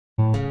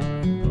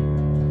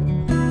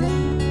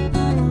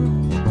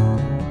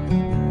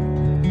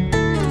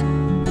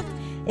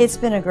It's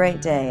been a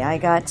great day. I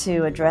got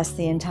to address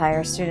the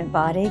entire student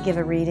body, give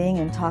a reading,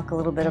 and talk a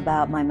little bit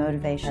about my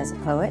motivation as a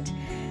poet.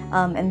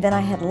 And then I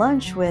had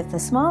lunch with a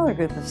smaller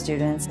group of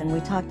students, and we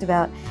talked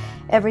about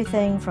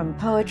everything from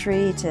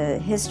poetry to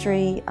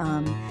history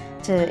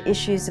to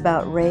issues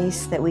about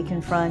race that we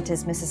confront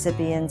as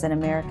Mississippians and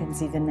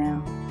Americans even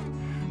now.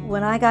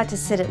 When I got to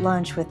sit at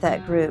lunch with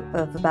that group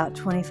of about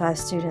 25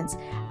 students,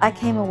 I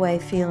came away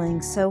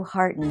feeling so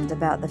heartened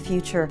about the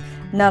future,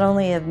 not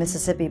only of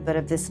Mississippi, but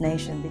of this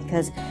nation,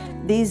 because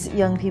these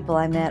young people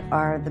I met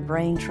are the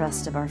brain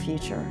trust of our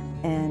future.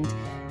 And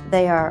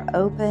they are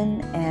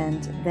open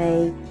and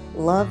they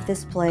love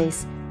this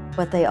place,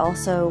 but they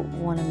also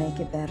want to make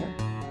it better.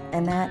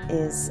 And that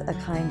is a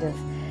kind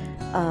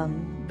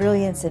of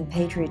brilliance and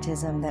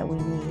patriotism that we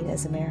need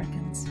as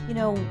Americans. You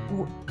know,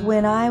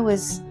 when I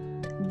was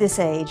this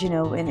age,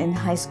 in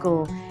high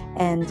school,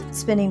 and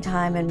spending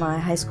time in my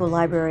high school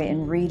library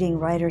and reading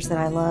writers that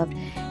I loved,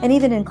 and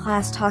even in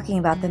class talking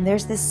about them,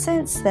 there's this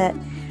sense that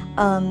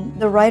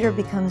the writer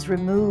becomes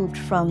removed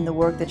from the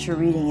work that you're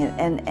reading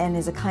and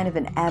is a kind of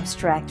an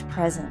abstract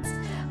presence.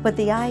 But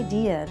the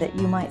idea that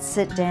you might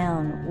sit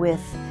down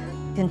with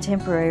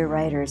contemporary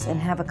writers and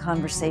have a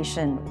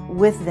conversation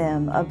with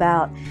them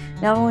about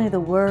not only the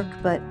work,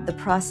 but the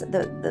process,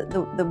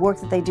 the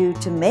work that they do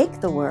to make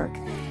the work,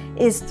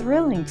 is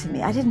thrilling to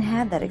me. I didn't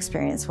have that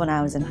experience when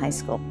I was in high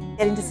school.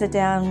 Getting to sit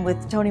down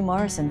with Toni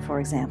Morrison, for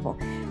example.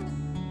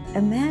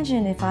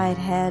 Imagine if I had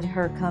had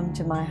her come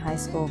to my high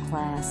school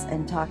class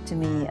and talk to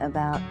me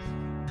about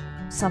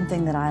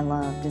something that I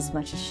loved as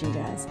much as she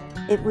does.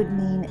 It would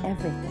mean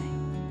everything.